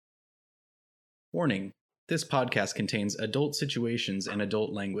Warning, this podcast contains adult situations and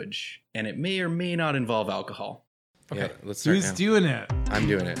adult language, and it may or may not involve alcohol. Okay, let's start Who's now. doing it? I'm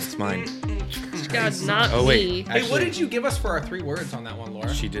doing it. It's mine. God, not Oh, wait. me. Hey, what did you give us for our 3 words on that one,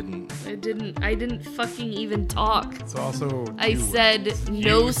 Laura? She didn't. I didn't fucking even talk. It's also. I two said words.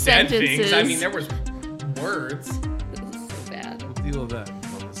 no You said sentences. things. I mean, there was words. This is so bad. We'll deal with that.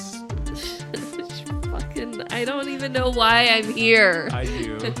 Fellas. Fucking, I don't even know why I'm here. I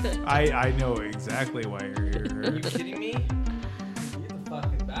do. I know exactly why you're Are you here. kidding me? You're the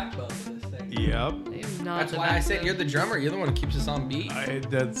fucking backbone of this thing. Yep. I am not. That's the why I said backbone. you're the drummer. You're the one who keeps us on beat.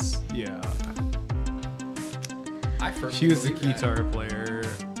 Yeah. I first She was the believed that. guitar player.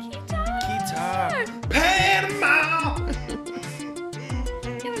 Guitar. Panama.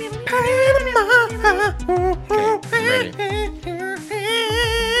 Okay, I'm ready.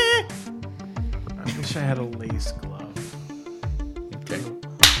 I wish I had a lace glove. Okay.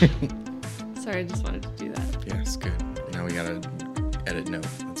 Sorry, I just wanted to do that. Yeah, it's good. Now we gotta edit note.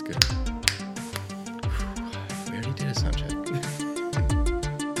 That's good. We already did a sound check.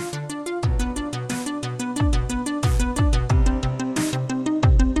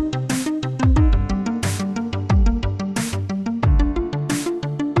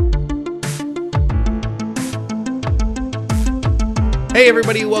 Hey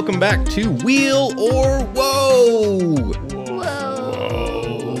everybody, welcome back to Wheel or Whoa!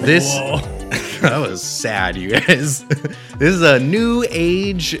 Whoa. This that was sad, you guys. This is a new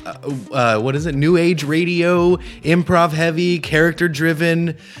age, what is it? New age radio, improv heavy, character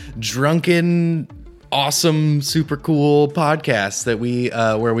driven, drunken, awesome, super cool podcast that we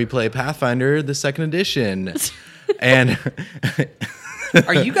where we play Pathfinder, the second edition, and.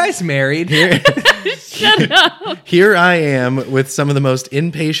 Are you guys married? Shut up. Here I am with some of the most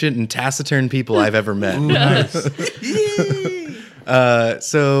impatient and taciturn people I've ever met. Ooh, nice.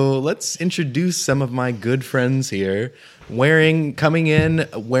 So let's introduce some of my good friends here. Coming in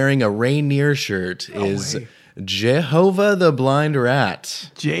wearing a Rainier shirt is way. Jehovah the Blind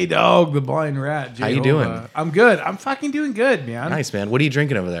Rat. J-Dog, the blind rat. How you Jehovah. doing? I'm good. I'm fucking doing good, man. Nice, man. What are you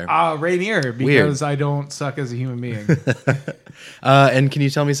drinking over there? Rainier, because I don't suck as a human being. And can you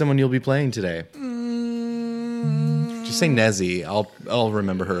tell me someone you'll be playing today? Just say Nezzy. I'll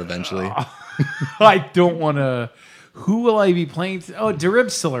remember her eventually. I don't want to. Who will I be playing? Oh,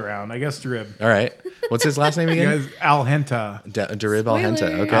 Darib's still around. I guess Darib. All right. What's his last name You again? guys, Alhenta. Darib Alhenta.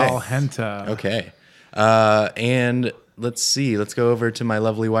 Spoiler. Okay. Alhenta. Okay. And let's see. Let's go over to my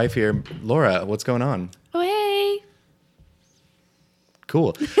lovely wife here. Laura, what's going on? Oh, hey.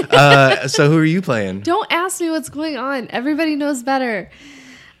 Cool. So who are you playing? Don't ask me what's going on. Everybody knows better.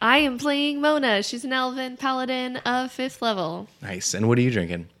 I am playing Mona. She's an elven paladin of 5th level. Nice. And what are you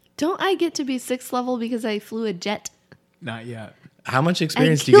drinking? Don't I get to be 6th level because I flew a jet? Not yet. How much I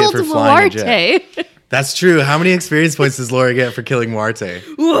experience do you get killed for flying a jet? Muarte. That's true. How many experience points does Laura get for killing Muarte?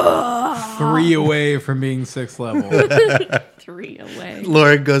 3 away from being 6th level. 3 away.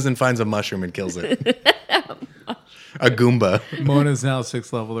 Laura goes and finds a mushroom and kills it. A Goomba. Mona's now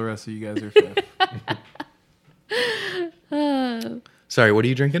 6th level. The rest of you guys are 5th. Sorry, what are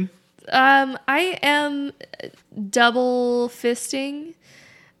you drinking? I am double fisting.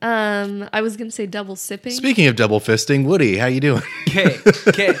 I was gonna say double sipping. Speaking of double fisting, Woody, how you doing?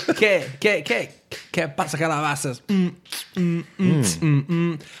 ¿Qué pasa calabazas?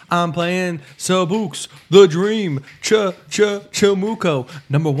 I'm playing Sobooks, the dream, Chamuko.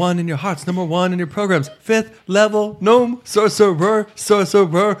 Number 1 in your hearts, number 1 in your programs. 5th level gnome, sorcerer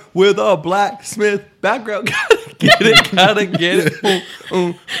with a blacksmith background. Gotta get it.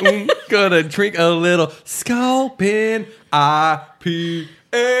 Gotta drink a little Sculpin IPA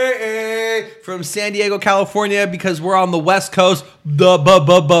from San Diego, California, because we're on the West Coast, the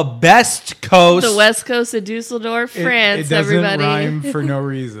best coast. The west coast of Dusseldorf, France. It doesn't everybody. rhyme for no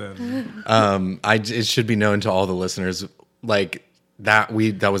reason. It should be known to all the listeners, like that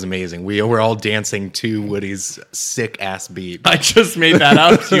was amazing. We were all dancing to Woody's sick ass beat. I just made that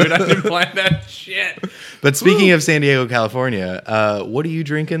up, dude. I didn't plan that shit. But speaking of San Diego, California, what are you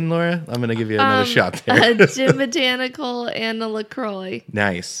drinking, Laura? I'm gonna give you another shot there. A gin botanical and a LaCroix.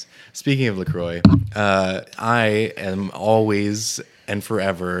 Nice. Speaking of LaCroix, I am always and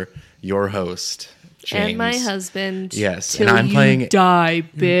forever your host, James. And my husband. Yes, till and I'm you playing die,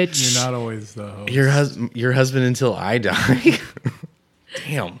 bitch. You're not always the host. your husband until I die.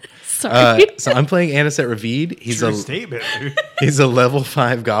 Damn. Sorry. So I'm playing Anisette Ravid. True statement, dude. He's a level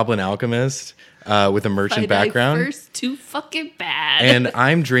 5 goblin alchemist with a merchant background. First, too fucking bad. And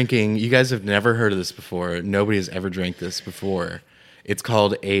I'm drinking, you guys have never heard of this before. Nobody has ever drank this before. It's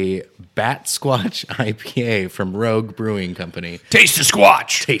called a Bat Squatch IPA from Rogue Brewing Company. Taste the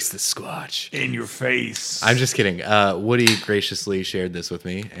squatch. Taste the Squatch. In your face. I'm just kidding. Woody graciously shared this with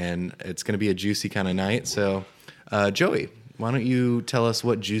me, and it's going to be a juicy kind of night. So, Joey, why don't you tell us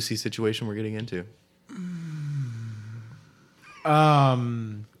what juicy situation we're getting into?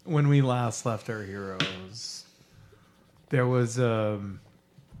 When we last left our heroes, there was a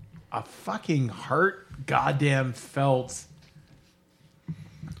fucking heart goddamn felt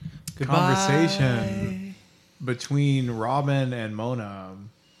conversation between Robin and Mona.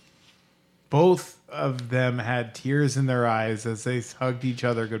 Both of them had tears in their eyes as they hugged each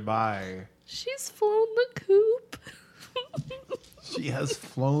other goodbye. She's flown the coop. She has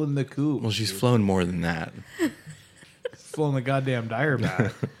flown the coop. Well, she's flown more than that. Flown the goddamn dire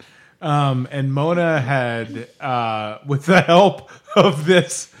bat. And Mona had, with the help of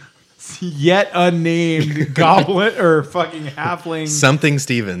this yet unnamed goblin or fucking halfling Something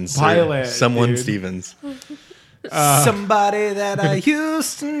Stevens. or Pilot, Someone dude. Stevens. Somebody that I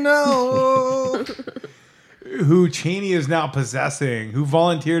used to know. who Cheney is now possessing, who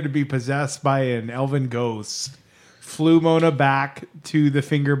volunteered to be possessed by an elven ghost, flew Mona back to the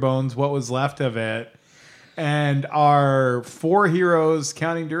finger bones, what was left of it. And our 4 heroes,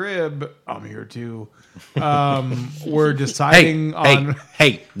 counting Darib, I'm here too, were deciding on...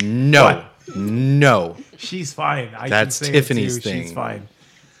 Hey, no. What? No. She's fine. That's can say Tiffany's it too. thing. She's fine.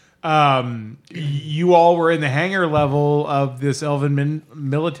 You all were in the hangar level of this elven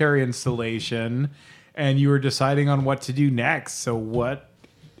military installation, and you were deciding on what to do next. So what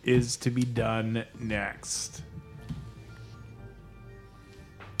is to be done next?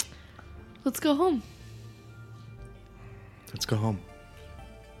 Let's go home. Let's go home.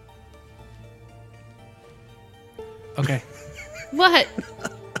 Okay. What?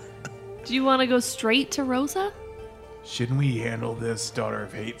 Do you want to go straight to Rosa? Shouldn't we handle this Daughter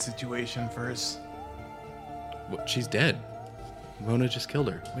of Hate situation first? Well, she's dead. Mona just killed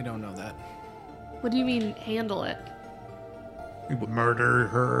her. We don't know that. What do you mean handle it? Murder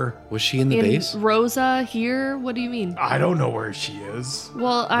her? Was she in the In base? Rosa here? What do you mean? I don't know where she is.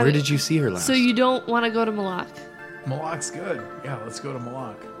 Well, Where did you see her last? So you don't want to go to Malak? Malak's good. Yeah, let's go to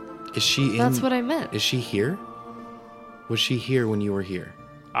Malak. Is she in? That's what I meant. Is she here? Was she here when you were here?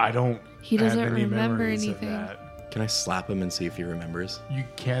 I don't. He doesn't have any remember memories of anything. that. Can I slap him and see if he remembers? You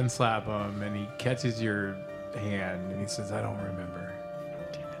can slap him, and he catches your hand, and he says, "I don't remember."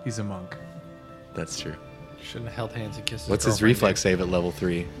 He's a monk. That's true. Shouldn't have held hands and kissed. What's his reflex save at level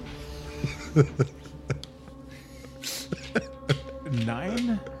 3?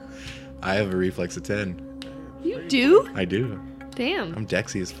 9? I have a reflex of 10. You do? I do. Damn. I'm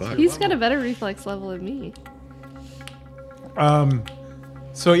Dexy as fuck. He's got a better reflex level than me.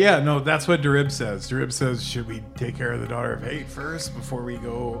 So yeah, no, that's what Darib says. Darib says, should we take care of the Daughter of Hate first before we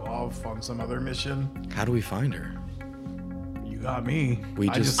go off on some other mission? How do we find her? You got me. We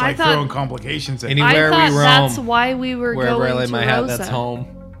I just- just like I thought- throwing complications at you. Anywhere I we thought roam, that's why we were Wherever I going lay to my hat, Rosa. that's home.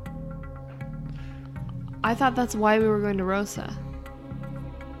 I thought that's why we were going to Rosa.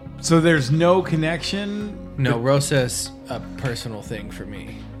 So there's no connection. No, Rosa's a personal thing for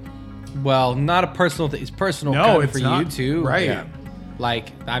me. Well, not a personal thing. It's personal No, kind of it's for not. you too. Right. Yeah. Like,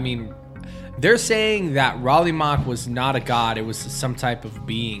 I mean, they're saying that Raleigh Mock was not a god. It was some type of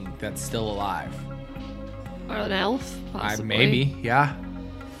being that's still alive. Or an elf, possibly. Maybe, yeah.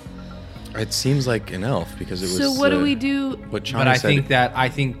 It seems like an elf because it was. So what do we do? What Chana But I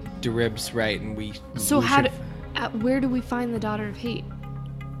said. think Darib's right, and we. So we how should- where do we find the Daughter of Hate?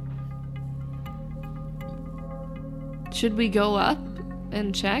 Should we go up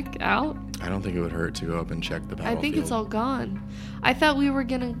and check out? I don't think it would hurt to go up and check the I battlefield. think it's all gone. I thought we were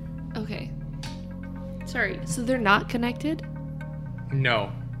gonna. Okay. Sorry. So they're not connected?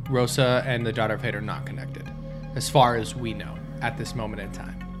 No, Rosa and the Daughter of Hate are not connected, as far as we know at this moment in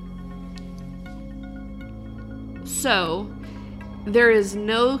time. So there is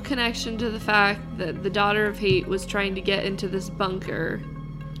no connection to the fact that the Daughter of Hate was trying to get into this bunker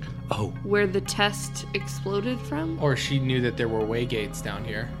Oh, where the test exploded from? Or she knew that there were way gates down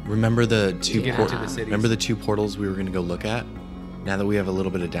here. remember the two get into the cities. remember the 2 portals we were going to go look at? Now that we have a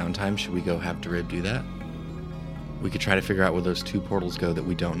little bit of downtime, should we go have Darib do that? We could try to figure out where those 2 portals go that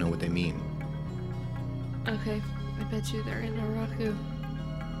we don't know what they mean. Okay. I bet you they're in Araku.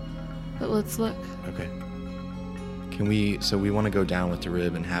 But let's look. Okay. Can we? So we want to go down with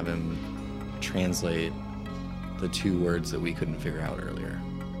Darib and have him translate the 2 words that we couldn't figure out earlier.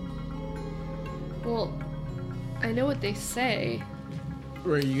 Well, I know what they say.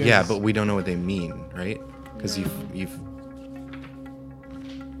 Right, you guys, Yeah, but we don't know what they mean, right? Because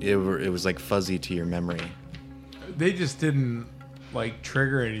it was like fuzzy to your memory. they just didn't like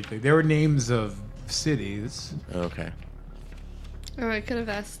trigger anything. They were names of cities. Okay. Or I could have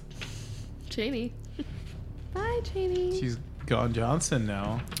asked Janie. Bye, Janie. She's gone Johnson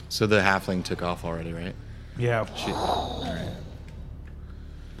now. So the halfling took off already, right? Yeah. All right.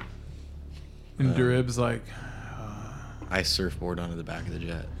 And Darib's like, I surfboard onto the back of the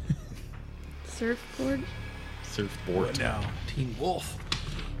jet. Surfboard? Surfboard. no. Teen Wolf.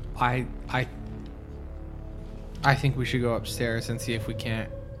 I think we should go upstairs and see if we can't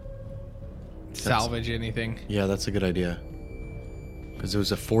salvage anything. Yeah, that's a good idea. Because it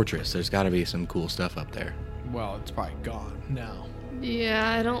was a fortress. There's got to be some cool stuff up there. Well, it's probably gone now. Yeah,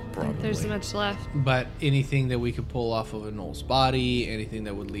 I don't think there's Probably. much left. But anything that we could pull off of a Knoll's body, anything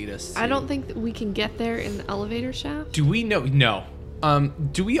that would lead us to... I don't think that we can get there in the elevator shaft. Do we know? No.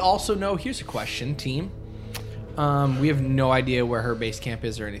 Do we also know... Here's a question, team. We have no idea where her base camp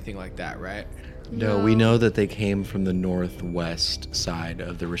is or anything like that, right? No, we know that they came from the northwest side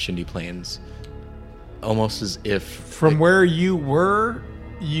of the Rashindi Plains. Almost as if... From where you were,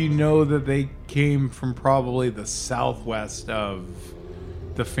 you know that they came from probably the southwest of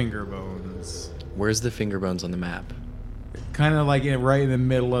the Finger Bones. Where's the finger bones on the map? Kind of like right in the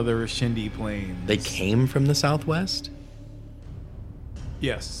middle of the Rashindi Plains. They came from the southwest?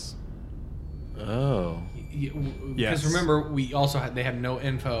 Yes. Oh. Because Yes. remember, we also had... They have no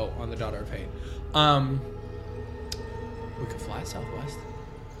info on the Daughter of Hate. We could fly southwest.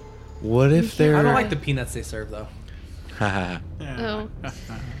 What if they're... I don't like the peanuts they serve, though. Haha. Oh,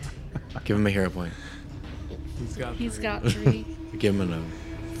 Give him a hero point. he's got 3. Give him a...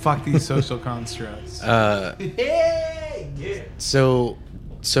 Fuck these social constructs. So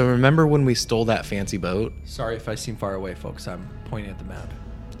remember when we stole that fancy boat? Sorry if I seem far away, folks. I'm pointing at the map.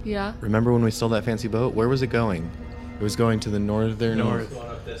 Yeah. Remember when we stole that fancy boat? Where was it going? It was going to the northern... North. Going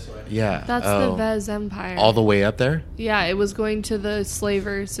up this way. Yeah. That's oh. the Vez Empire. All the way up there? Yeah, it was going to the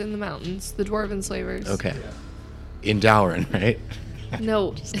slavers in the mountains, the dwarven slavers. Okay. In Dowrin, right?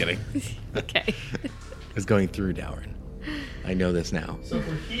 No. Just kidding. Okay. It's going through Dowrin. I know this now. So if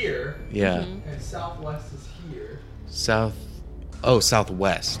we're here, Yeah. and southwest is here.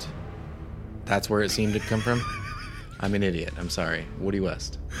 Southwest. That's where it seemed to come from? I'm an idiot. I'm sorry. Woody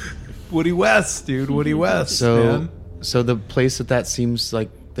West. Woody West, dude. Woody West, So, man. so the place that seems like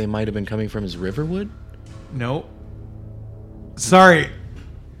they might have been coming from is Riverwood? Nope. Sorry.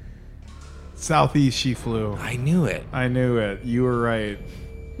 Southeast she flew. I knew it. I knew it. You were right.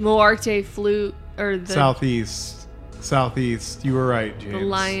 Moarte flew, or the Southeast. Southeast. You were right, James. the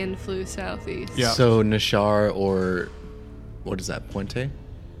lion flew southeast. Yeah. So Nashar or what is that, Puente?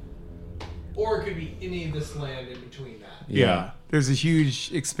 Or it could be any of this land in between that. Yeah. There's a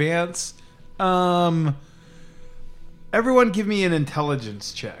huge expanse. Everyone give me an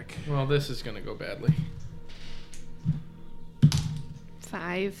intelligence check. Well, this is going to go badly.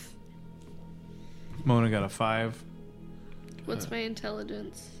 5. Mona got a 5. What's my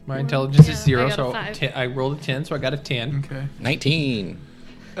intelligence? My intelligence is Yeah, 0, I got a so 5. I rolled a 10, so I got a 10. Okay. 19.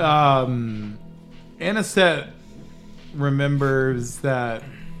 Anisette remembers that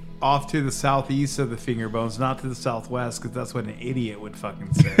off to the southeast of the Finger Bones, not to the southwest, because that's what an idiot would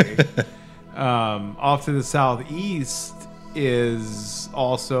fucking say. Off to the southeast is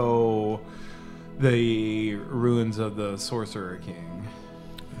also the ruins of the Sorcerer King.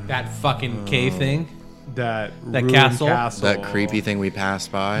 That fucking cave thing. That That ruined castle? That creepy thing we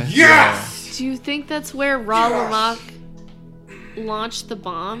passed by. Yes! Do you think that's where Ralamak launched the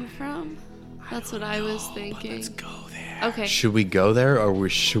bomb from? That's what I was thinking. Let's go there. Okay. Should we go there or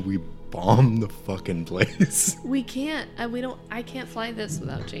should we bomb the fucking place? We can't. I can't fly this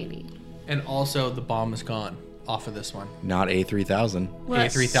without Janie. And also, the bomb is gone off of this one. Not A3000. What?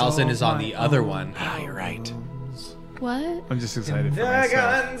 A3000 is on the other one. Ah, you're right. What? I'm just excited for myself.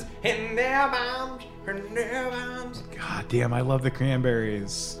 Guns and their bombs and their bombs. God damn, I love the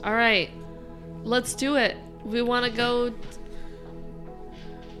cranberries. All right. Let's do it. We want to go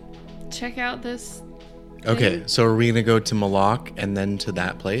check out this. Okay, thing. so are we gonna go to Malak and then to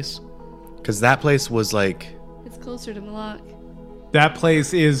that place? Because that place was like, It's closer to Malak. That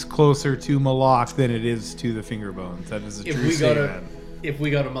place is closer to Malak than it is to the Finger Bones. That is a If true we go statement. if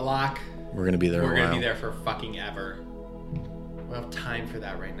we go to Malak, we're gonna be there we're a gonna while. be there for fucking ever. We don't have time for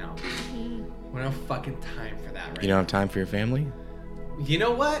that right now. We don't have fucking time for that right You don't have time for your family? now. You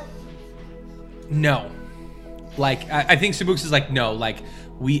know what? No. Like, I think Subooks is like, no. Like,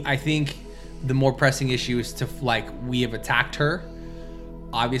 I think the more pressing issue is to, like, we have attacked her,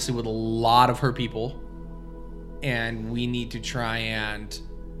 obviously with a lot of her people, and we need to try and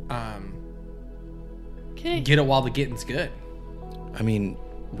Okay. get it while the getting's good. I mean,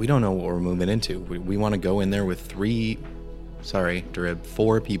 we don't know what we're moving into. We want to go in there with 3 Sorry, Darib.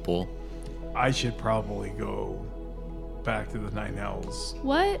 4 people. I should probably go back to the Nine Hells.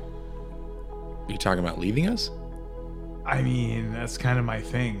 What? Are you talking about leaving us? I mean, that's kind of my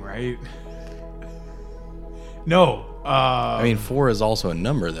thing, right? No. I mean, 4 is also a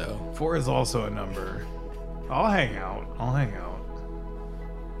number, though. 4 is also a number. I'll hang out.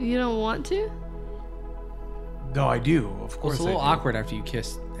 You don't want to? No, I do. Of Well, course it's a little I do. awkward after you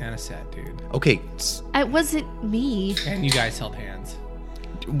kissed Anisette, dude. Okay, It wasn't me. And you guys held hands.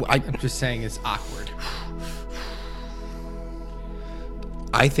 I'm just saying it's awkward.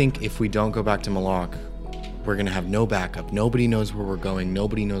 I think if we don't go back to Malak, we're going to have no backup. Nobody knows where we're going.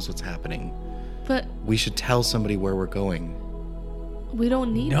 Nobody knows what's happening. But We should tell somebody where we're going. we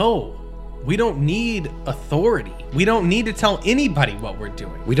don't need No, we don't need authority. We don't need to tell anybody what we're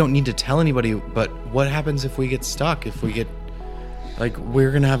doing. We don't need to tell anybody, but what happens if we get stuck? If we get, like, we're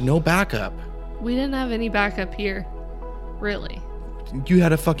going to have no backup. We didn't have any backup here. Really. You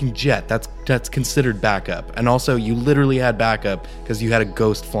had a fucking jet. That's considered backup. And also, you literally had backup because you had a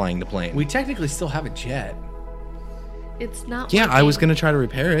ghost flying the plane. We technically still have a jet. It's not Yeah, I was working. going to try to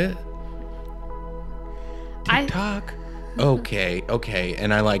repair it. Talk. Okay.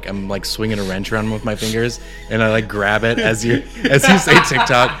 And I'm like swinging a wrench around with my fingers, and I like grab it as you say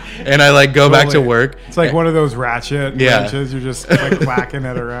TikTok, and I like go back to Totally. work. It's like one of those ratchet Yeah. wrenches. You're just like whacking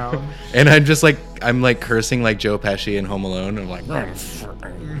it around. And I'm like cursing like Joe Pesci in Home Alone. I'm like,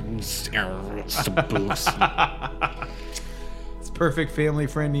 It's perfect family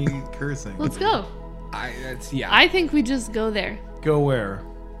friendly cursing. Let's go. Yeah. I think we just go there. Go where?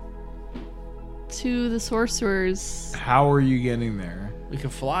 To the sorcerers. How are you getting there? We can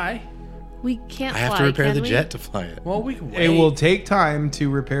fly. We can't I have fly, to repair can the we? jet to fly it. Well, we can wait. It will take time to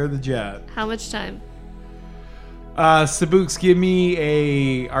repair the jet. How much time? Sabuks, give me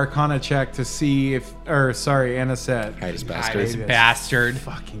a Arcana check to see if, Anisette. Hide Guys, bastard. bastard.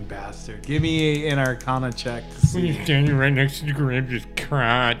 Fucking bastard. Give me an Arcana check to see. Standing right next to the Gribb's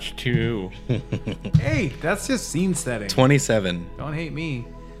crotch, too. Hey, that's just scene setting. 27. Don't hate me.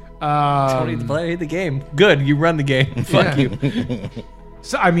 Don't need to play the game. Good, you run the game. Fuck Yeah. you.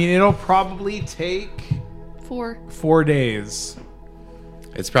 So, I mean, it'll probably take 4. 4 days.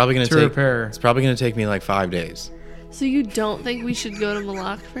 It's probably gonna To take. repair. It's probably gonna take me like 5 days. So you don't think we should go to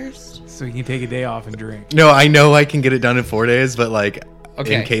Malak first? So you can take a day off and drink. No, I know I can get it done in 4 days, but like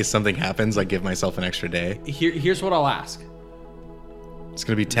Okay. in case something happens, I give myself an extra day. Here's what I'll ask. It's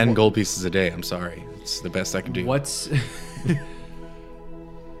gonna be 10 gold pieces a day. I'm sorry. It's the best I can do. What's...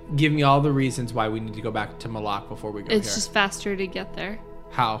 Give me all the reasons why we need to go back to Malak before we go It's here. just faster to get there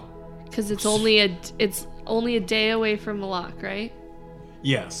How? because it's only a day away from Malak, right?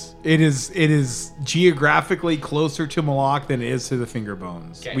 Yes. It is geographically closer to Malak than it is to the Finger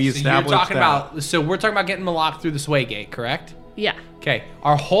Bones. We so established you're talking that. about... So we're talking about getting Malak through the Sway Gate, correct? Yeah. Okay.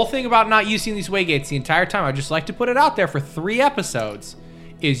 Our whole thing about not using these Sway Gates the entire time, I just like to put it out there for 3 episodes,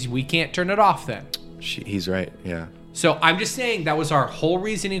 is we can't turn it off then. He's right. Yeah. So I'm just saying that was our whole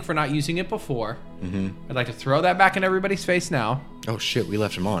reasoning for not using it before. Mm-hmm. I'd like to throw that back in everybody's face now. Oh shit, we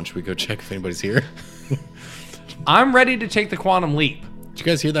left him on. Should we go check if anybody's here? I'm ready to take the quantum leap. Did you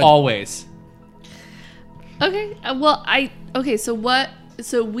guys hear that? Always. Okay. So what?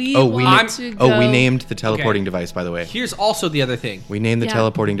 So we Oh, want to go. we named the teleporting device, by the way. Here's also the other thing. We named the Yeah.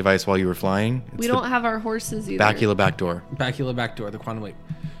 teleporting device while you were flying. It's We the don't have our horses either. Bacula back door. Bacula back door, the quantum leap.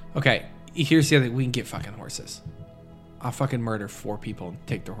 Okay, here's the other thing. We can get fucking horses. I'll fucking murder 4 people and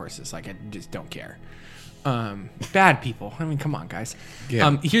take their horses. Like, I just don't care. Bad people. I mean, come on, guys.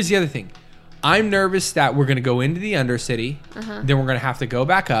 Yeah. Here's the other thing. I'm nervous that we're going to go into the Undercity. Then we're going to have to go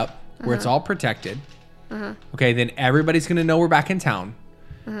back up where it's all protected. Okay, then everybody's going to know we're back in town.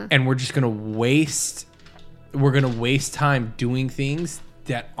 And we're just going to waste... We're going to waste time doing things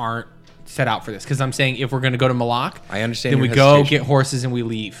that aren't set out for this. Because I'm saying if we're going to go to Malak... I understand Then we your go hesitation. get horses and we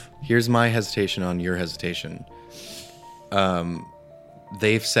leave. Here's my hesitation on your hesitation.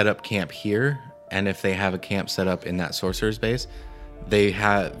 They've set up camp here, and if they have a camp set up in that sorcerer's base, they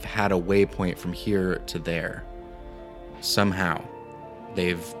have had a waypoint from here to there. Somehow,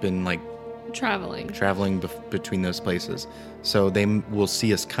 they've been like traveling traveling between those places, so they will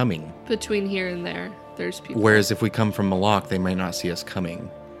see us coming. between here and there. There's people. Whereas if we come from Malak, they might not see us coming.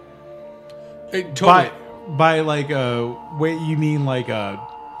 By like a wait, you mean like a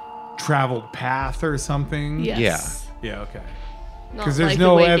traveled path or something? Yes. Yeah. Okay. Not Because there's like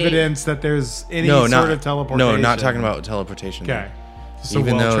no the Waygate. evidence that there's any No, sort of teleportation. No, not talking about teleportation. Okay. Just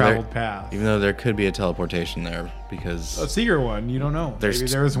Even a though well-traveled there- path. Even though there could be a teleportation there, because A secret one, you don't know. There's Maybe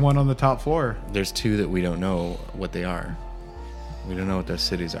t- there's one on the top floor. there's 2 that we don't know what they are. We don't know what their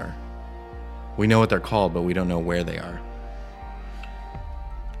cities are. We know what they're called, but we don't know where they are.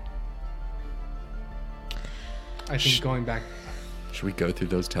 I think going back. Should we go through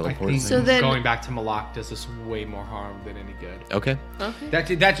those I teleports? think So then- going back to Malak does us way more harm than any good. Okay.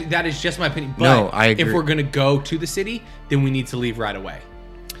 Okay. That is just my opinion. But No, I agree. if we're gonna go to the city, then we need to leave right away.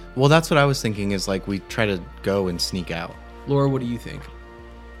 Well, that's what I was thinking. Is like we try to go and sneak out. Laura, what do you think?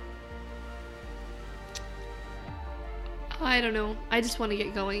 I don't know. I just want to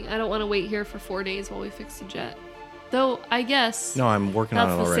get going. I don't want to wait here for 4 days while we fix the jet. Though, I guess No, I'm working on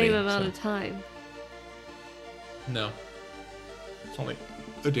that's it the already. same amount so- of time. No. It's only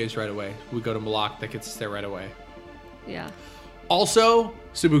a day's right away. We go to Malak, that gets us there right away. Yeah. Also,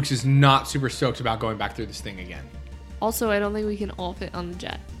 Sabuks is not super stoked about going back through this thing again. Also, I don't think we can all fit on the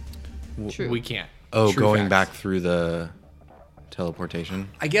jet. True. We can't. Oh, True going facts. back through the teleportation.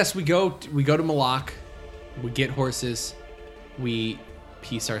 I guess we go to Malak, we get horses, we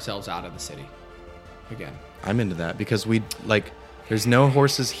piece ourselves out of the city again. I'm into that because we like. There's no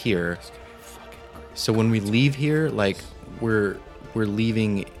horses here, so when we leave here, like we're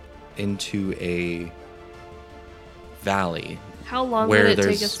leaving into a valley. How long where would it take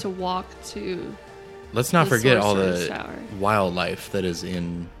there's- us to walk to? Let's not The forget all Sorcerer's the Tower. wildlife that is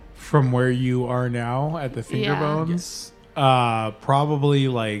in. From where you are now at the Finger Yeah. Bones, probably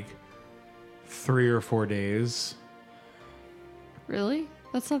like 3 or 4 days. Really?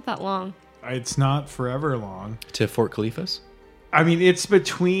 That's not that long. It's not forever long. To Fort Caliphas? I mean, it's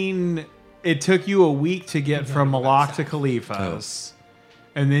between. It took you a week to get from Malak to Caliphas,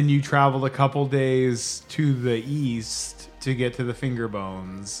 and then you traveled a couple days to the east to get to the Finger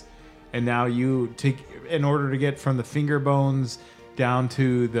Bones, and now you take in order to get from the Finger Bones down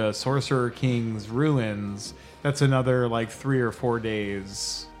to the Sorcerer King's ruins. That's another like 3 or 4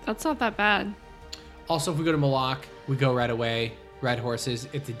 days. That's not that bad. Also, if we go to Malak, we go right away, ride horses,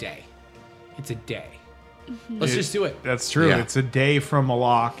 it's a day. It's a day. Let's just do it. That's true. Yeah. It's a day from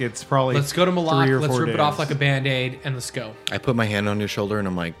Malak. It's probably Let's go to Malak, 3 or let's 4 rip it off days. like a band-aid, and let's go. I put my hand on your shoulder and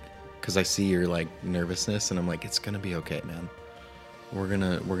I'm like, because I see your like nervousness and I'm like, it's gonna be okay, man. We're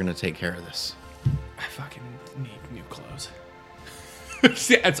gonna take care of this. I fucking need new clothes.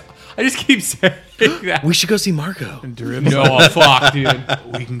 See, I just keep saying that. We should go see Marco. No, fuck, dude.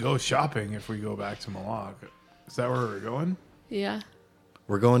 We can go shopping if we go back to Malak. Is that where we're going? Yeah.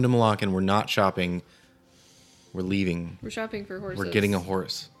 We're going to Malak and we're not shopping. We're leaving. We're shopping for horses. We're getting a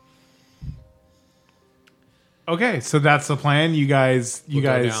horse. Okay, so that's the plan. You guys We'll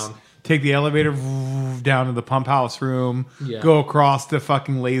go down. take the elevator down to the pump house room, Yeah. go across the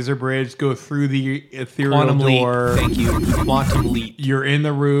fucking laser bridge, go through the ethereal Quantum leap. door. Thank you. Quantum leap. You're in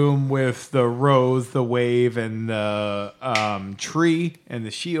the room with the rose, the wave, and the tree and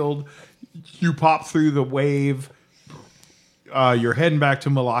the shield. You pop through the wave. You're heading back to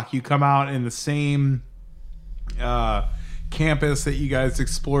Malak. You come out in the same campus that you guys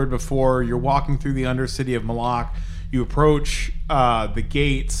explored before. You're walking through the undercity of Malak. You approach the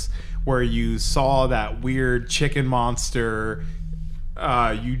gates where you saw that weird chicken monster.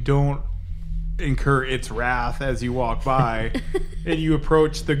 You don't incur its wrath as you walk by, and you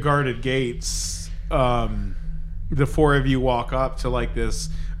approach the guarded gates. The 4 of you walk up to like this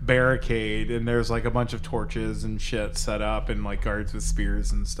barricade, and there's like a bunch of torches and shit set up, and like guards with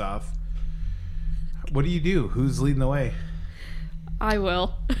spears and stuff. What do? Who's leading the way? I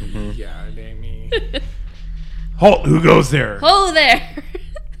will. Yeah, me. Halt! Who goes there? Oh, there.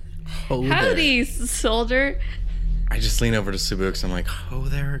 Oh, there. Howdy, soldier. I just lean over to Subuks. I'm like, oh,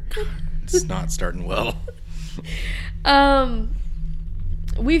 there. God, it's not starting well.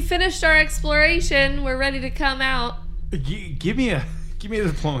 We finished our exploration. We're ready to come out. Give me a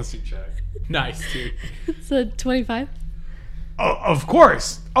diplomacy check. Nice, dude. It's a 25. Oh, of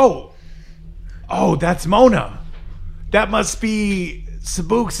course. Oh, that's Mona. That must be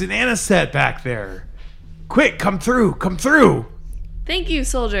Sabuks and Aniset back there. Quick, come through. Thank you,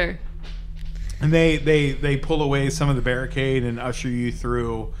 soldier. And they pull away some of the barricade and usher you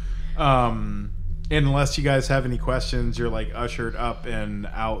through. And unless you guys have any questions, you're like ushered up and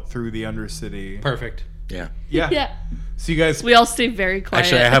out through the Undercity. Perfect. Yeah. Yeah. Yeah. So you guys. We all stay very quiet.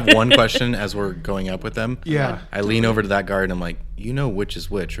 Actually, I have one question as we're going up with them. Yeah. I lean over to that guard and I'm like, you know which is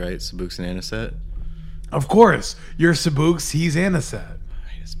which, right? Sabuks and Aniset? Of course. You're Sabuks. He's Aniset.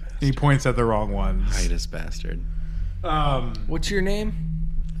 Hidus bastard. He points at the wrong ones. Hidus bastard. What's your name?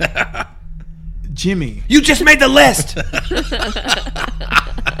 Jimmy. You just made the list.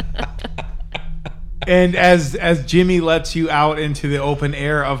 And as Jimmy lets you out into the open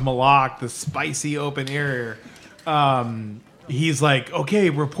air of Malak, the spicy open air, he's like, okay,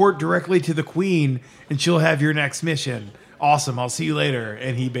 report directly to the queen and she'll have your next mission. Awesome, I'll see you later.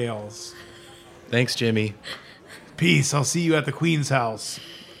 And he bails. Thanks, Jimmy. Peace, I'll see you at the queen's house.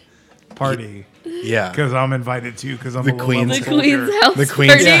 party Yeah. because I'm invited too because I'm The a low Queen's- level The soldier. Queen's house The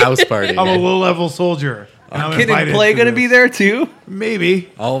Queen's party. house party. I'm a low level soldier. and I'm Kid and invited Play to gonna this. be there too. Maybe.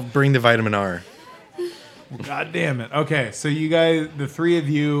 I'll bring the vitamin R. God damn it. Okay, so you guys, the 3 of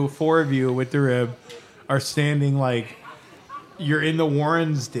you, 4 of you with the rib, are standing like you're in the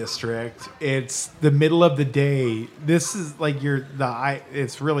Warrens district. It's the middle of the day. This is like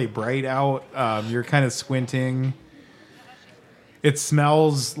it's really bright out. You're kind of squinting. It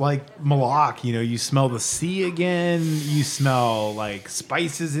smells like Malak. You know, you smell the sea again. You smell like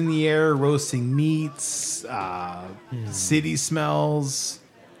spices in the air, roasting meats, city smells.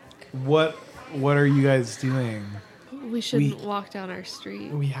 What are you guys doing? We shouldn't walk down our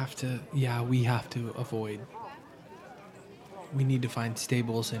street. We have to avoid. We need to find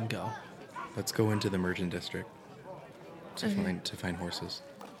stables and go. Let's go into the merchant district to find horses.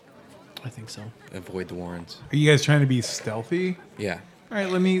 I think so. Avoid the Warrens. Are you guys trying to be stealthy? Yeah. All right,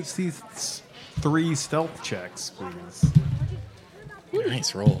 let me see 3 stealth checks, please.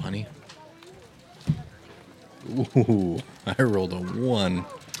 Nice roll, honey. Ooh, I rolled a 1.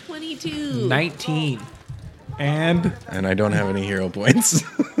 22. 19. And And I don't have any hero points.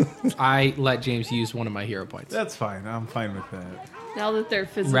 I let James use one of my hero points. that's fine. I'm fine with that. Now that they're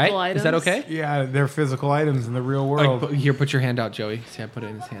physical Right? items. Is that okay? Yeah, they're physical items in the real Like, world. here, put your hand out, Joey. See, I put it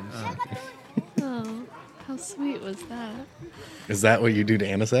in his hands. Oh, how sweet was that? Is that what you do to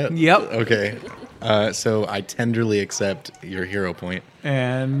Anisette? Yep. Okay. So I tenderly accept your hero point,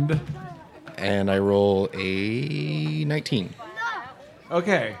 And and I roll a 19.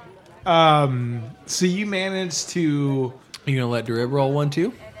 okay. So you managed to. You gonna let Darib roll one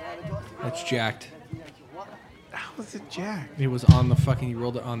too? That's jacked. How was it Jack? It was on the fucking. You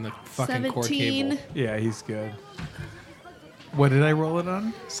rolled it on the fucking cord 17. cable. Yeah, he's good. What did I roll it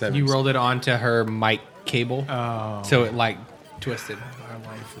on? 7. You rolled it onto her mic cable, Oh, so it like twisted. my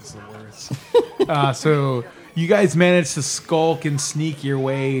life is the worst. So you guys managed to skulk and sneak your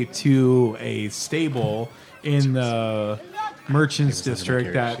way to a stable in the merchants district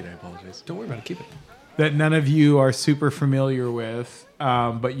I that apologize. Don't worry about it. Keep it. that none of you are super familiar with,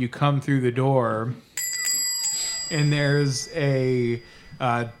 but you come through the door, and there's a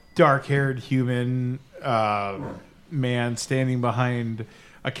dark-haired human man standing behind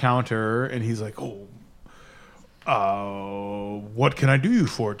a counter, and he's like, what can I do you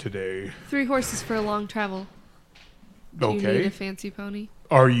for today? 3 horses for a long travel. Do you need Okay. a fancy pony?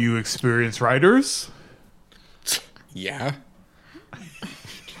 Are you experienced riders? Yeah.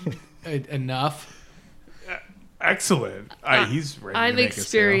 Enough. Excellent. He's ready I'm to make a sale.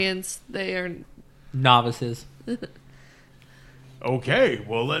 experienced. They are. Novices. Okay,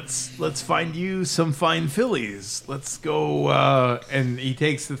 well let's find you some fine fillies. Let's go. And he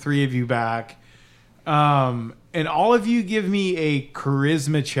takes the 3 of you back, and all of you give me a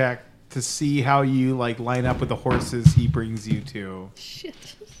charisma check to see how you like line up with the horses he brings you to.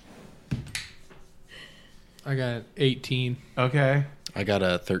 Shit. I got 18. Okay, I got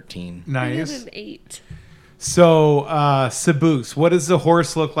a 13. I got nice. an 8. So, Saboose, what does the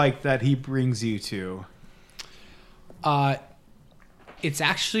horse look like that he brings you to? It's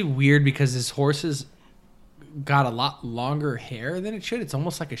actually weird because his horse has got a lot longer hair than it should. It's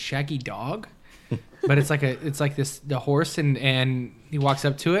almost like a shaggy dog, but it's like the horse, and he walks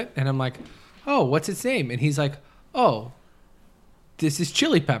up to it, and I'm like, oh, what's its name? And he's like, oh, this is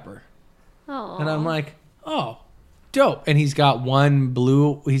Chili Pepper, Oh. and I'm like, oh, dope. And he's got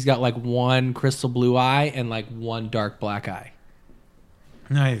like one crystal blue eye and like one dark black eye.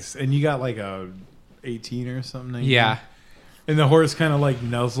 Nice. And you got like a 18 or something? 19? Yeah. And the horse kind of like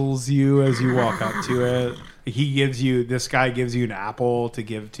nuzzles you as you walk up to it. This guy gives you an apple to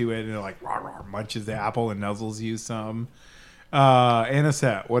give to it, and it like rah, rah, munches the apple and nuzzles you some.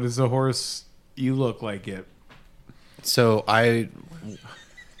 Anisette, what is the horse you look like it? So I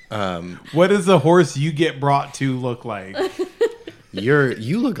What does the horse you get brought to look like?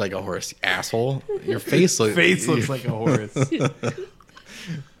 you look like a horse, asshole. Your face looks Looks like a horse.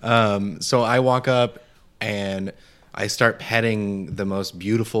 So I walk up and I start petting the most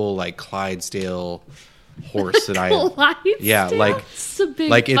beautiful like Clydesdale horse that I yeah, like It's a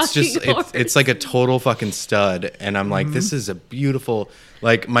big it's just fucking it's like a total fucking stud, and I'm like, this is a beautiful,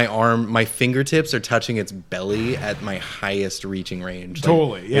 like my fingertips are touching its belly at my highest reaching range. Like,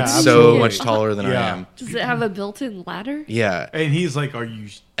 Totally, yeah, it's absolutely. so much taller than I Yeah. am. Does it have a built-in ladder? Yeah, And he's like, "Are you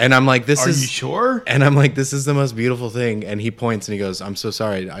and I'm like, this are is you sure?" And I'm like, this is the most beautiful thing. And he points and he goes, I'm so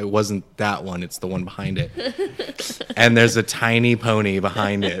sorry. I wasn't that one. It's the one behind it. And there's a tiny pony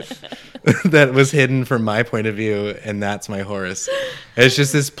behind it. that was hidden from my point of view, and that's my horse. It's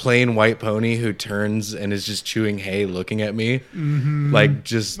just this plain white pony who turns and is just chewing hay, looking at me, like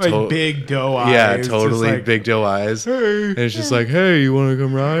just Like big doe eyes. yeah, just totally like, big doe eyes. Hey. And it's just like, hey, you want to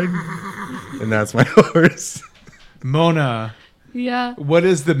come ride? And that's my horse. Mona, Yeah. what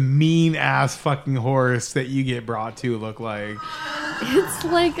does the mean ass fucking horse that you get brought to look like? It's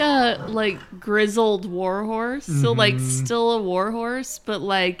like a grizzled war horse. So like still a war horse, but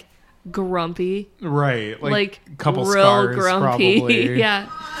like grumpy. Right. Like a couple real scars, grumpy. probably. Yeah.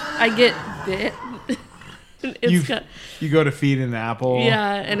 I get bit. It's got, You go to feed an apple.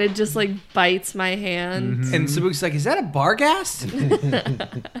 yeah, and it just like bites my hand. And Sabu's like, is that a Barghast?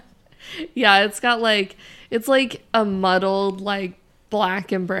 Yeah, it's got like it's like a muddled like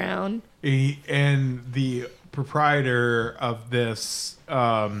black and brown. And the proprietor of this,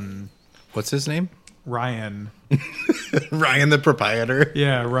 What's his name? Ryan. Ryan the proprietor.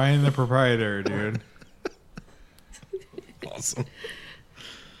 Yeah, Ryan the proprietor, dude. Awesome.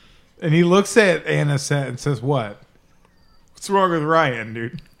 And he looks at Anisette and says, "What? What's wrong with Ryan,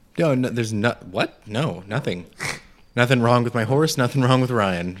 dude?" No, there's what? No, nothing. Nothing wrong with my horse. Nothing wrong with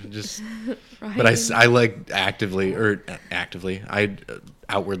Ryan. Just, but I like I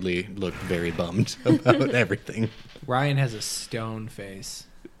outwardly look very bummed about everything. Ryan has a stone face.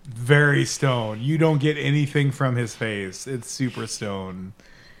 Very stone. You don't get anything from his face. It's super stone.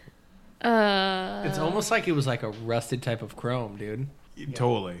 It's almost like it was like a rusted type of chrome, dude.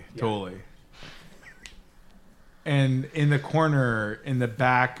 Totally. And in the corner, in the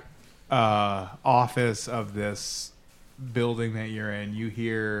back office of this building that you're in, you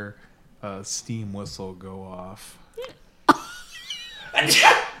hear a steam whistle go off.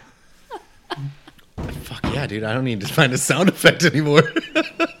 Fuck yeah, dude! I don't need to find a sound effect anymore.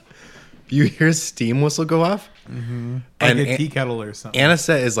 You hear a steam whistle go off, Like and a tea kettle or something.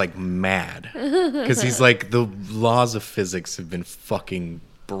 Anisette is like mad because he's like, the laws of physics have been fucking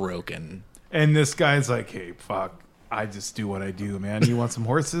broken. And this guy's like, "Hey, fuck. I just do what I do, man. You want some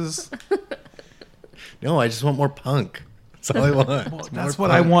horses?" No, I just want more punk. That's all I want. That's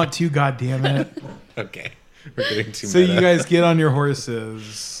what I want too, goddammit. Okay, we're getting too So meta. you guys get on your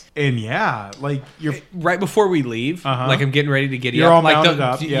horses, and yeah, like you're Right before we leave, Uh-huh. like I'm getting ready to get You're up. all like mounted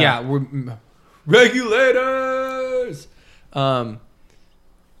up, yeah. we're regulators. I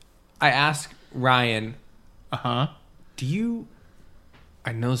asked Ryan, do you?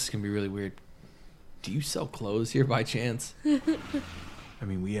 I know this is gonna be really weird. Do you sell clothes here by chance? I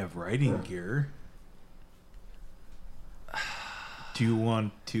mean, we have riding gear. Do you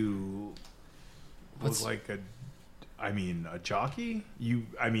want to look like a jockey?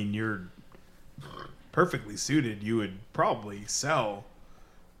 You're perfectly suited. You would probably sell.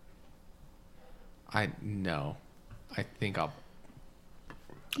 No. I think I'll.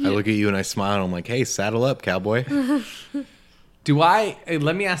 I look at you and I smile and I'm like, hey, saddle up, cowboy.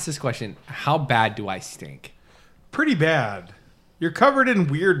 Let me ask this question. How bad do I stink? Pretty bad. You're covered in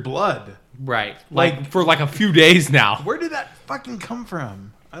weird blood. Right. Like for like a few days now. Where did that fucking come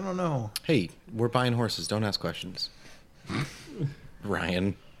from? I don't know. Hey, we're buying horses. Don't ask questions.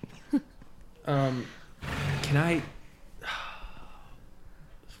 Ryan. Can I?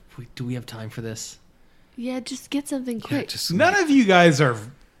 Do we have time for this? Yeah, just get something Yeah, quick. just None of you guys are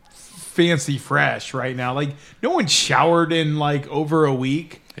fancy fresh right now. Like, no one showered in like over a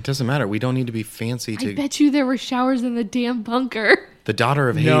week. It doesn't matter. We don't need to be fancy I to. bet you there were showers in the damn bunker. The daughter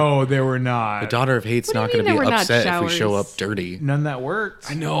of hate. No, there were not. The daughter of hate's What do you not going mean to there be were not upset if we show showers? up dirty. None that worked.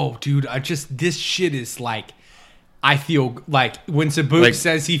 I know, dude. This shit is like, I feel like when Sabu Like,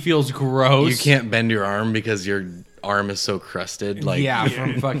 says he feels gross. You can't bend your arm because your arm is so crusted. Like, yeah,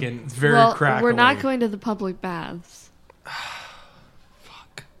 from fucking. It's very Well, crackly. we're not going to the public baths.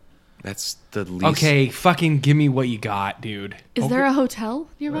 that's the least. Okay, fucking give me what you got, dude. Is there a hotel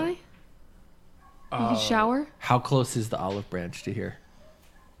nearby? You can shower? How close is the olive branch to here?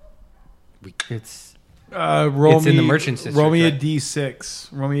 It's Roll It's in the merchant's district, Roll me right? a D6.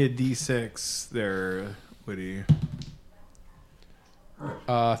 Roll me a D6 there, Woody.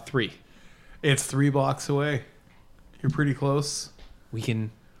 3. It's 3 blocks away. You're pretty close. We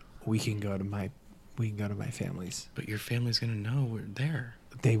can go to my family's. But your family's going to know we're there.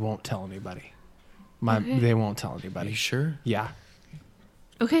 They won't tell anybody. Okay. They won't tell Are you anybody. sure? Yeah,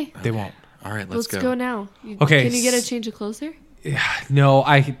 Okay, they won't. All right, let's let's go now. Okay, Can you get a change of clothes there? No,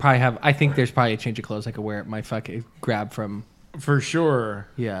 I could probably have. I think there's probably a change of clothes I could wear at my fucking grab from. For sure.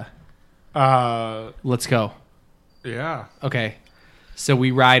 Yeah, Uh, let's go. yeah. Okay, so we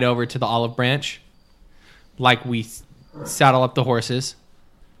ride over to the olive branch, like we saddle up the horses,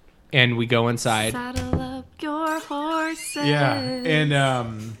 and we go inside. Saddle up your horses. Yeah. And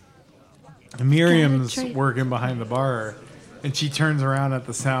Miriam's Gotta try- working behind the bar, and she turns around at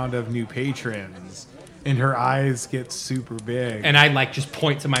the sound of new patrons, and her eyes get super big. And I like just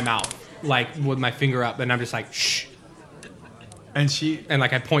point to my mouth, like with my finger up, and I'm just like, shh. And she, And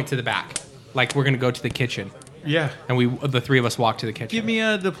like I point to the back, like we're gonna go to the kitchen, yeah. and the three of us walk to the kitchen. Give me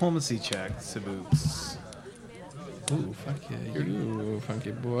a diplomacy check, Sabooks. Ooh, fuck yeah, you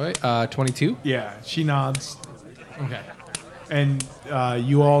funky boy. 22. Yeah, she nods, Okay. and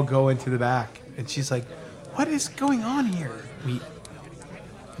you all go into the back, and she's like, "What is going on here?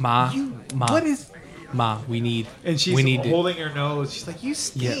 Ma, What is?" we need. And she's we need holding her nose. She's like, "You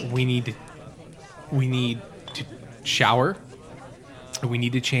stink." Yeah, we need to shower. We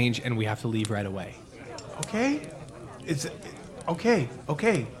need to change, and we have to leave right away. Okay, it's okay.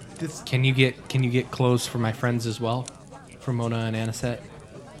 Okay, this Can you get clothes for my friends as well, for Mona and Anisette?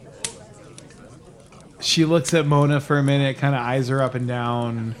 She looks at Mona for a minute, kind of eyes her up and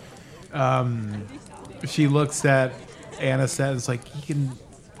down. She looks at Anisette and is like, "You can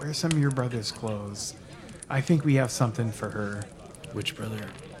wear some of your brother's clothes. I think we have something for her. Which brother?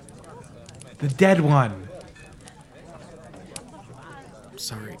 The dead one."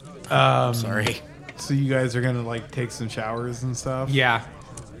 Sorry. Sorry. So you guys are gonna like take some showers and stuff. Yeah.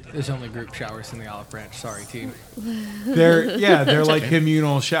 There's only group showers in the Olive Branch. Sorry, team. They're like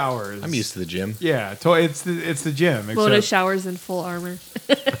communal showers. I'm used to the gym. Yeah, it's the gym. Mona Except, showers in full armor.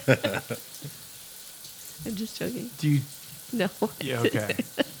 I'm just joking. do you? No. Yeah, okay.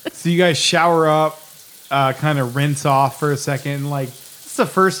 So you guys shower up, kind of rinse off for a second. Like, it's the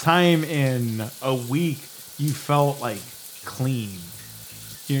first time in a week you felt like clean.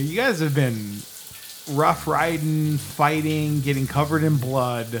 You know, you guys have been rough riding, fighting, getting covered in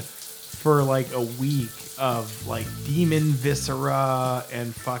blood for like a week of like demon viscera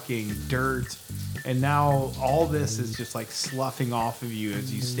and fucking dirt. And now all this is just like sloughing off of you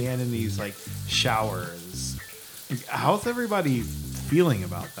as you stand in these like showers. How's everybody feeling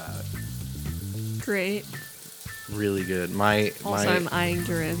about that? Great. Really good. Also, I'm eyeing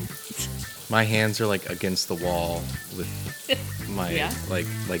Durin. My hands are like against the wall with my Yeah. like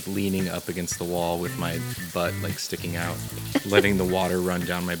leaning up against the wall with my butt like sticking out, letting the water run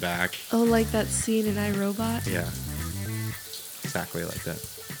down my back. Oh, like that scene in iRobot? Yeah. Exactly like that.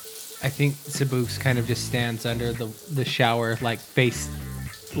 I think Sabooks kind of just stands under the shower, like face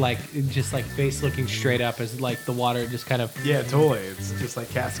looking straight up as like the water just kind of. Yeah, totally. It's just like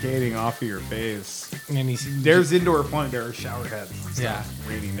cascading off of your face. And he's There's indoor plumbing. There are shower heads and stuff Yeah.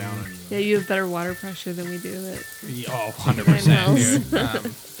 raining down on you. Yeah, you have better water pressure than we do. But 100%,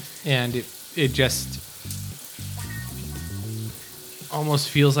 dude. And it just almost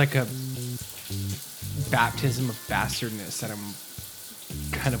feels like a baptism of bastardness that I'm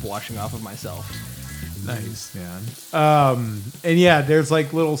kind of washing off of myself. Nice, man. And yeah, there's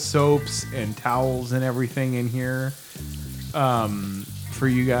like little soaps and towels and everything in here for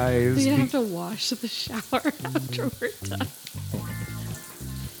you guys. we're gonna have to wash the shower after we're done.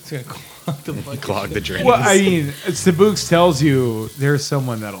 It's gonna clog the bucket. Clog the drains. Well, I mean, Sabooks tells you there's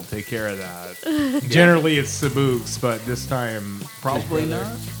someone that'll take care of that. Generally, it's Sabooks, but this time, probably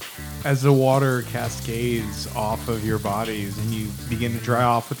not. As the water cascades off of your bodies and you begin to dry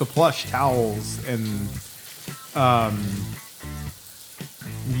off with the plush towels, and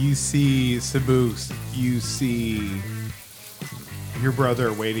you see Sabooks, you see your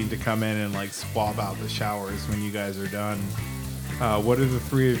brother waiting to come in and like swab out the showers when you guys are done. What are the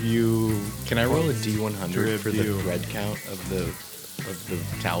three of you? Can I roll a D100 Drip for the you. thread count of the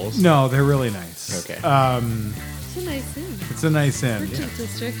towels? No, they're really nice. Okay. It's a nice inn. It's a nice inn. Merchant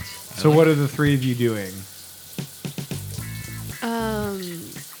district. So what are the three of you doing?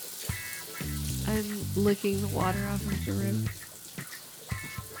 I'm licking the water off of the rib.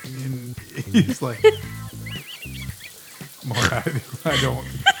 And he's like, Mora, I don't.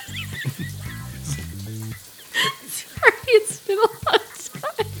 Sorry, it's been a long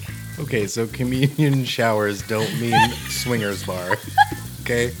time. Okay, so communion showers don't mean swingers bar.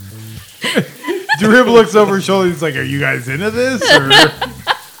 Okay? Drib looks over his shoulder. He's like, "Are you guys into this?" Or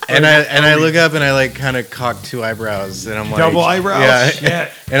And I look up and I like kind of cock two eyebrows and I'm like double eyebrows? Yeah.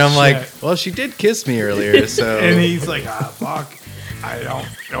 Shit. And I'm like, Shit. well, she did kiss me earlier, so And he's like, fuck. I don't.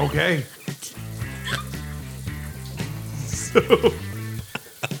 Okay.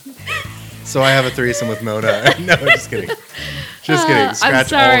 So I have a threesome with Mona. No, just kidding. Just kidding. I'm Scratch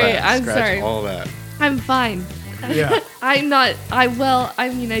sorry, all that. I'm Scratch sorry. all that. I'm fine. Yeah. I'm not. I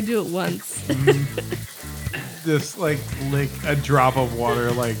do it once. Just like lick a drop of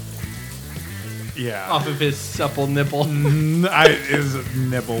water. Like Yeah. off of his supple nipple. It was a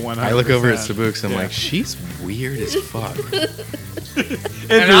nipple 100%. I look over at Sabuks. I'm Yeah. like, she's weird as fuck.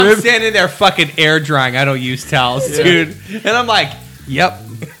 And I'm standing there fucking air drying. I don't use towels, dude. And I'm like, yep.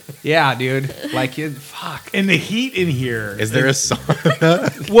 Yeah, dude. Like, fuck. And the heat in here. Is there a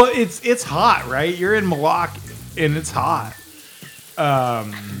sauna? Well, it's hot, right? You're in Malak, and it's hot.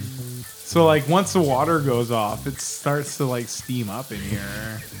 So like once the water goes off, it starts to like steam up in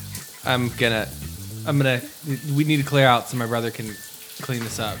here. I'm gonna. We need to clear out so my brother can clean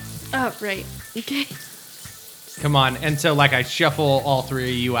this up. Oh, right. Okay. Come on. And so, like, I shuffle all three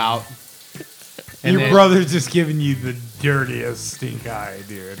of you out. And Your then- brother's just giving you the dirtiest stink eye,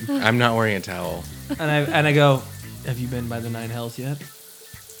 dude. I'm not wearing a towel. And I go, have you been by the Nine Hells yet?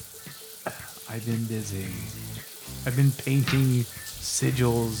 I've been busy. I've been painting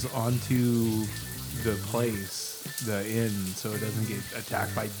sigils onto the place, the inn, so it doesn't get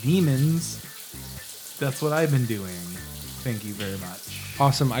attacked by demons. That's what I've been doing. Thank you very much.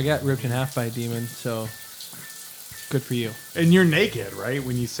 Awesome. I got ripped in half by a demon, so good for you. And you're naked, right?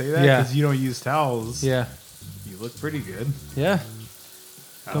 When you say that, Yeah. because you don't use towels. Yeah. You look pretty good. Yeah.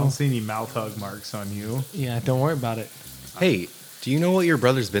 I don't see any mouth hug marks on you. Yeah. Don't worry about it. Hey, do you know what your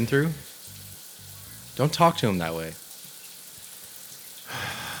brother's been through? Don't talk to him that way.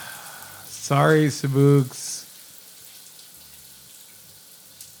 Sorry, Sabuks.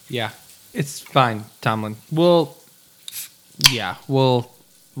 Yeah. It's fine, Tomlin.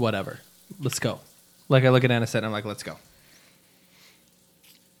 Whatever. Let's go. Like, I look at Anisette and I'm like, let's go.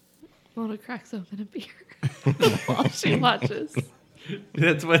 Mona cracks open a beer while she watches.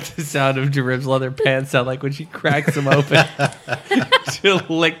 That's what the sound of Jarib's leather pants sound like when she cracks them open. She'll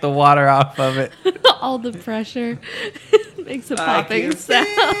lick the water off of it. All the pressure makes a popping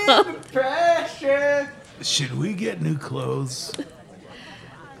sound. Should we get new clothes?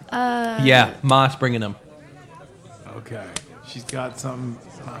 Yeah, Ma's bringing them. Okay. She's got some.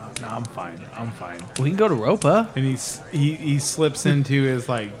 No, I'm fine. I'm fine. We can go to Ropa. And he slips into his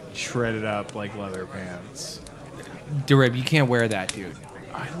like shredded up like leather pants. Jarib, you can't wear that, dude.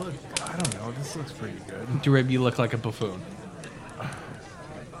 I don't know. This looks pretty good. Jarib, you look like a buffoon.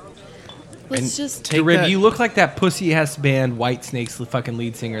 Let's just Take Jarib, that- you look like that pussy ass band White Snake's the fucking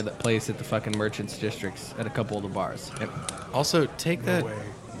lead singer that plays at the fucking Merchants Districts at a couple of the bars. Also, take that way.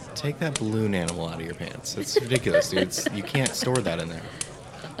 take that balloon animal out of your pants. It's ridiculous, dude. You can't store that in there.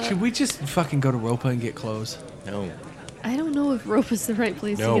 Should we just fucking go to Ropa and get clothes? No, I don't know if rope is the right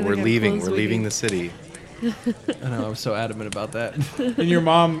place no, to get we're the leaving. clothes We're we leaving need. the city. I know, I was so adamant about that. And your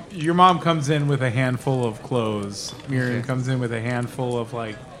mom comes in with a handful of clothes. Miriam Okay. comes in with a handful of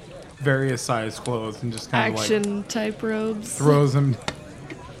like various size clothes and just kind of like Action type robes. throws them.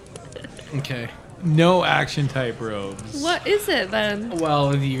 Okay. No action type robes. What is it then?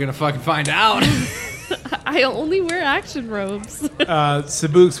 Well, you're gonna fucking find out. I only wear action robes.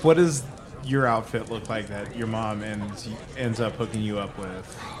 Sabuks, what does your outfit look like that your mom ends up hooking you up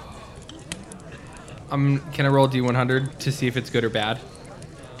with? Can I roll D100 to see if it's good or bad?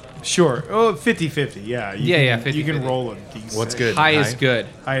 Sure. Oh, 50-50. Yeah. Yeah, You can 50-50. roll a decent. What's good? High is good.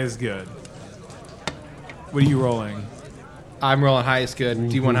 High is good. What are you rolling? I'm rolling high is good.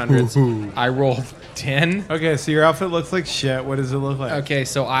 D100s. I rolled 10. Okay, so your outfit looks like shit. What does it look like? Okay,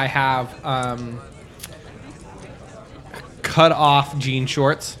 so I have cut off jean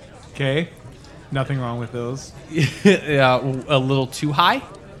shorts. Okay. Nothing wrong with those. Yeah, a little too high.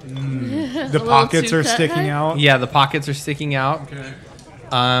 The little pockets too are cut sticking high? out. Yeah, the pockets are sticking out. Okay.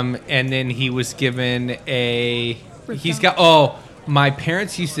 And then he was given a. Ripped He's off. got. Oh, my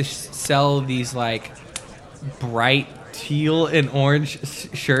parents used to sell these like bright teal and orange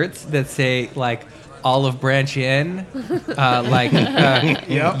shirts that say like Olive Branch Inn.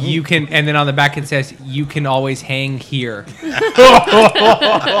 Yep. You can, and then on the back it says you can always hang here.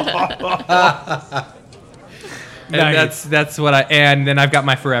 And Nice. that's what I. And then I've got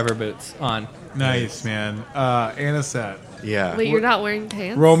my Forever boots on. Nice, man. Anisette, Yeah. Wait, you're not wearing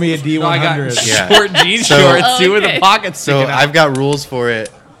pants? roll me a No, I got D100. Yeah. short jean So- shorts too, with the Okay. pockets So sticking out. I've got rules for it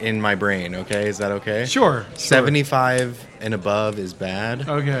in my brain. Okay, is that okay? Sure. 75 and above is bad.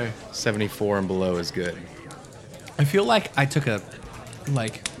 Okay. 74 and below is good. I feel like I took a,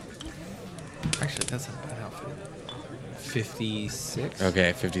 like, actually that's a bad outfit. 56.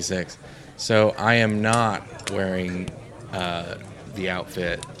 Okay, 56. So I am not wearing the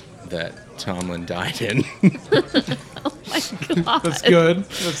outfit that Tomlin died in. That's good.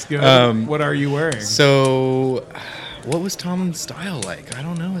 That's good. What are you wearing? So, what was Tomlin's style like? I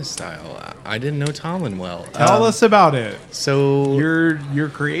don't know his style. I didn't know Tomlin well. Tell us about it. So, You're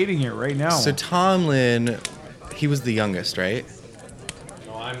creating it right now. so Tomlin, he was the youngest, right?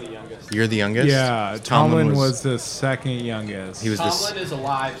 No, I'm the youngest. You're the youngest? Yeah, Tomlin was the second youngest. He was Tomlin is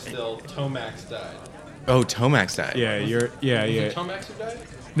alive still. Tomax died. Oh, Tomax died. Yeah, Is it Tomax who died?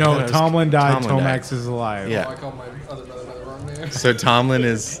 No, it was Tomlin died. Tomlin Tomax died. is alive. Yeah. Oh, I called my other brother by the wrong name. So Tomlin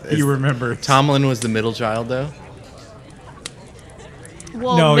is You remember. Tomlin was the middle child, though?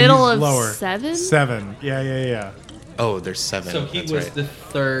 Well, No, middle he's of lower. 7? 7. Yeah. Oh, there's 7. So he That's was right. the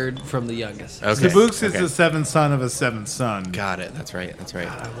third from the youngest. Okay. Sabooks is okay. the seventh son of a seventh son. Got it. That's right.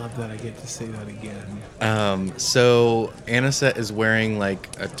 I love that I get to say that again. So Anisette is wearing like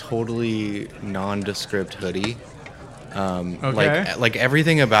a totally nondescript hoodie. Okay. Like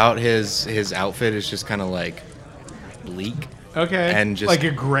everything about his outfit is just kind of like bleak. Okay. And just like a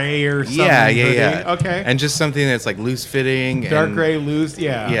gray or something. Yeah. hoodie. Okay. And just something that's like loose fitting. Dark and, gray, loose.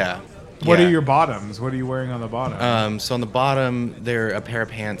 Yeah. Yeah. What yeah. are your bottoms? What are you wearing on the bottom? So on the bottom, they're a pair of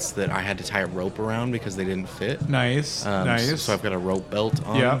pants that I had to tie a rope around because they didn't fit. Nice. Nice. So I've got a rope belt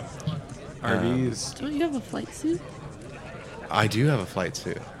on. Yeah. RVs. Don't you have a flight suit? I do have a flight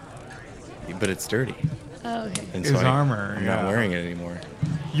suit, but it's dirty. Oh, okay. And His armor, I'm yeah. not wearing it anymore.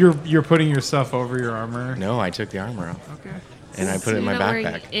 You're putting your stuff over your armor. No, I took the armor off Okay. and I So put it in you're my not wearing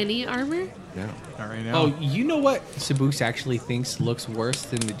backpack. any armor? No. Not right now. Oh, you know what Sabooks actually thinks looks worse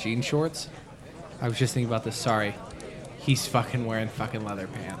than the jean shorts? I was just thinking about this. Sorry. He's fucking wearing fucking leather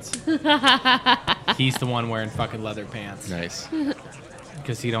pants. He's the one wearing fucking leather pants. Nice.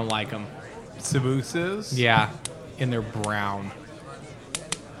 Because he don't like them. Sabooks is? Yeah. And they're brown.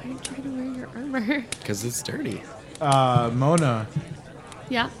 Why are you trying to wear your armor? Because it's dirty. Mona,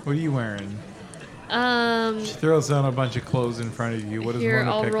 Yeah. what are you wearing? She throws down a bunch of clothes in front of you. What does Here,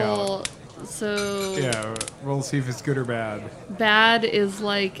 Mona I'll pick roll. out? So, Yeah, roll to see if it's good or bad. bad is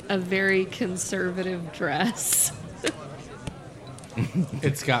like a very conservative dress.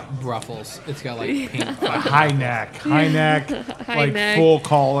 It's got ruffles. It's got like pink fucking High neck, High like neck. full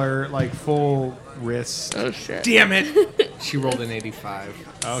collar, like full wrist. Oh, shit. Damn it! She rolled an 85.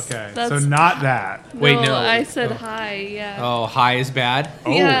 Okay, so That's- not that. Wait, no. I said high, yeah. Oh, high is bad?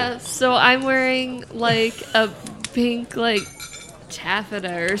 Yeah, so I'm wearing like a pink, like,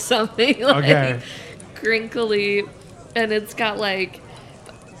 taffeta or something. Like, Okay. crinkly. And it's got like,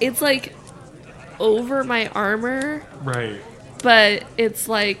 it's like over my armor. Right. But it's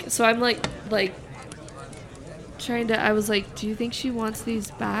like, so I'm like trying to, I was like, do you think she wants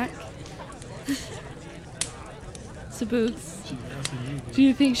these back? Sabooks. Do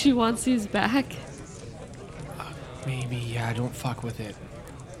you think she wants these back? Maybe, yeah, don't fuck with it.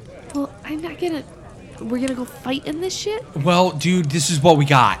 Well, I'm not gonna, we're gonna go fight in this shit? Well, dude, this is what we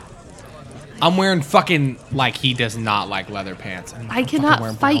got. I'm wearing fucking, like, he does not like leather pants. I'm I fucking cannot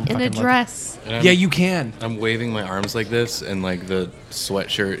wearing fight brown in a fucking leather- dress. And Yeah, you can. I'm waving my arms like this, and like the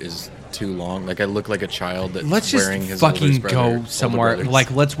sweatshirt is too long. Like I look like a child that's Let's just wearing his fucking oldest brother, go older somewhere. brother's.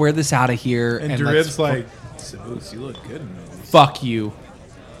 Like, let's wear this out of here. And let's Darib's like, Sabooks, you look good in those. fuck you.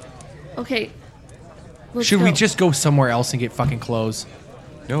 Okay. Let's Should go. we just go somewhere else and get fucking clothes?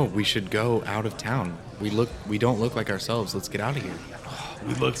 No, we should go out of town. We don't look like ourselves. Let's get out of here.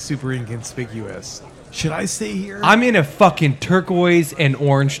 We look super inconspicuous. Should I stay here? I'm in a fucking turquoise and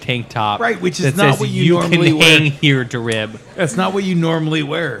orange tank top. Right, which is that not says what you normally can wear. hang here, Darib. That's not what you normally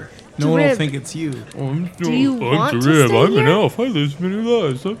wear. No one will Darib. think it's you. Do you want to stay I'm an here? elf. I live many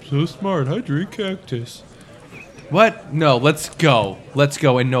lives. I'm so smart. I drink cactus. What? No, let's go. Let's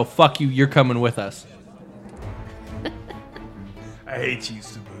go. And no, fuck you. You're coming with us. I hate you,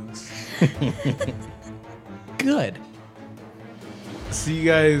 Sabooks. Good. So you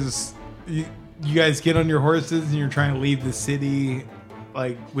guys get on your horses and you're trying to leave the city,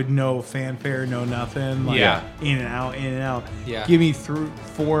 like with no fanfare, no nothing. Like, Yeah. In and out, in and out. Yeah. Give me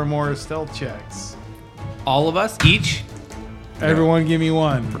 4 more stealth checks. All of us each. Everyone, give me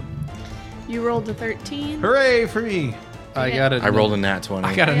 1. You rolled a 13. Hooray for me! I Okay. got it. I rolled a nat 20.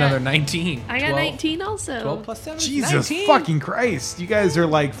 I got Yeah. another 19. I got 12 19 also. 12 plus 7 is Jesus 19. fucking Christ! You guys are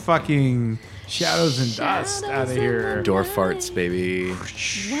like fucking shadows and dust out of Shadows here. and Door farts, baby.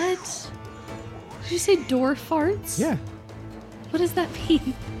 What? Did you say door farts? Yeah. What does that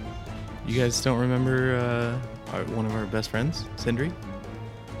mean? You guys don't remember one of our best friends, Sindri?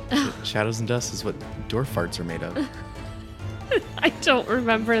 Shadows and dust is what door farts are made of. I don't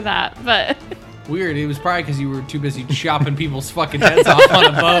remember that, but Weird. It was probably because you were too busy chopping people's fucking heads off on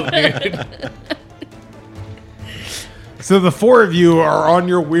a boat, dude. So the 4 of you are on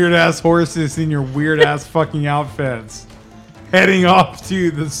your weird ass horses in your weird ass fucking outfits, heading off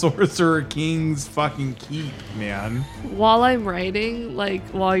to the Sorcerer King's fucking keep, man. while I'm writing, like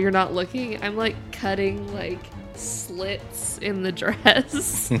while you're not looking, I'm like cutting like slits in the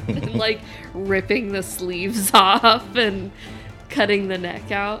dress and like ripping the sleeves off and cutting the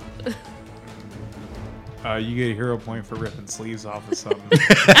neck out. You get a hero point for ripping sleeves off of something.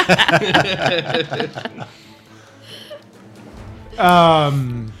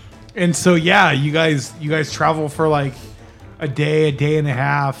 And so yeah, you guys travel for like a day and a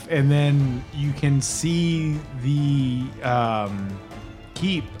half, and then you can see the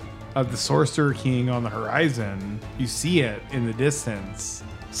keep of the Sorcerer King on the horizon. You see it in the distance.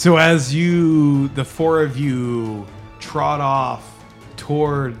 So as the four of you trot off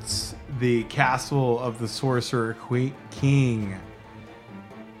towards the castle of the Sorcerer King.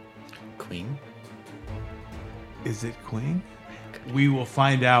 Queen? Is it Queen? We will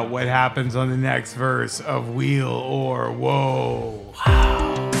find out what happens on the next verse of Wheel or Woe.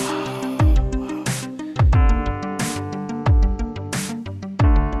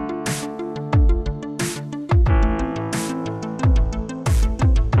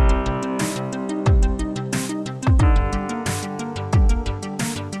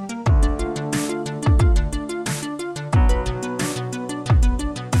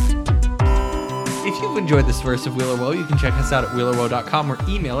 If you've enjoyed this verse of Wheel or Woe, you can check us out at wheelorwoe.com or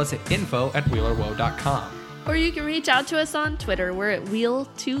email us at info@wheelorwoe.com. Or you can reach out to us on Twitter. We're at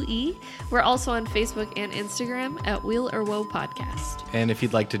Wheel2E. We're also on Facebook and Instagram at Wheel or Woe Podcast. And if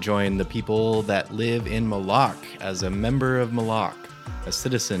you'd like to join the people that live in Malak as a member of Malak, a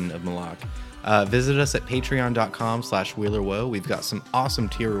citizen of Malak, visit us at patreon.com/wheelerwoe. We've got some awesome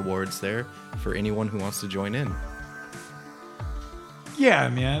tier rewards there for anyone who wants to join in. Yeah,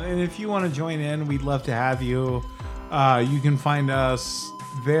 man. And if you want to join in, we'd love to have you. You can find us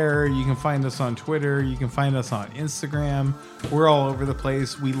there. You can find us on Twitter. You can find us on Instagram. We're all over the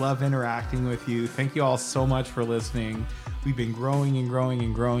place. We love interacting with you. Thank you all so much for listening. We've been growing and growing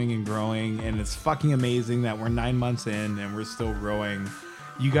and growing and growing. And it's fucking amazing that we're 9 months in and we're still growing.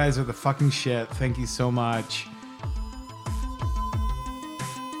 You guys are the fucking shit. Thank you so much.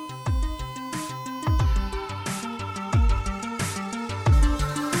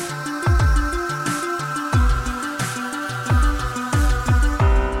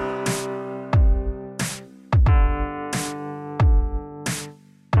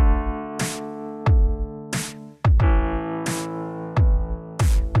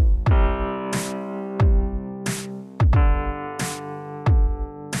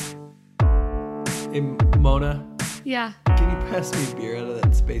 Hey, Mona, Yeah. can you pass me a beer out of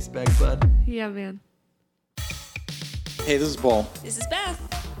that space bag, bud? Yeah, man. Hey, this is Paul, This is Beth.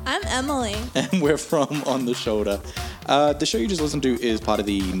 I'm Emily. and we're from On the Shoulder. The show you just listened to is part of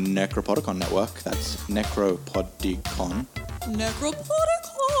the Necropodicon network. That's Necropodicon.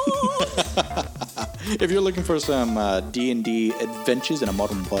 Necropodicon. If you're looking for some D&D adventures in a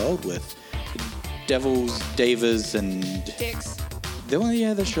modern world with devils, davers, and... Dicks.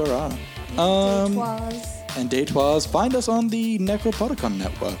 Yeah, there sure are. Deitois. And Deitois, find us on the Necropodicon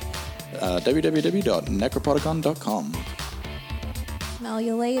network. www.necropodicon.com. Smell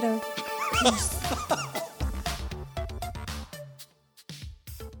you later. Peace.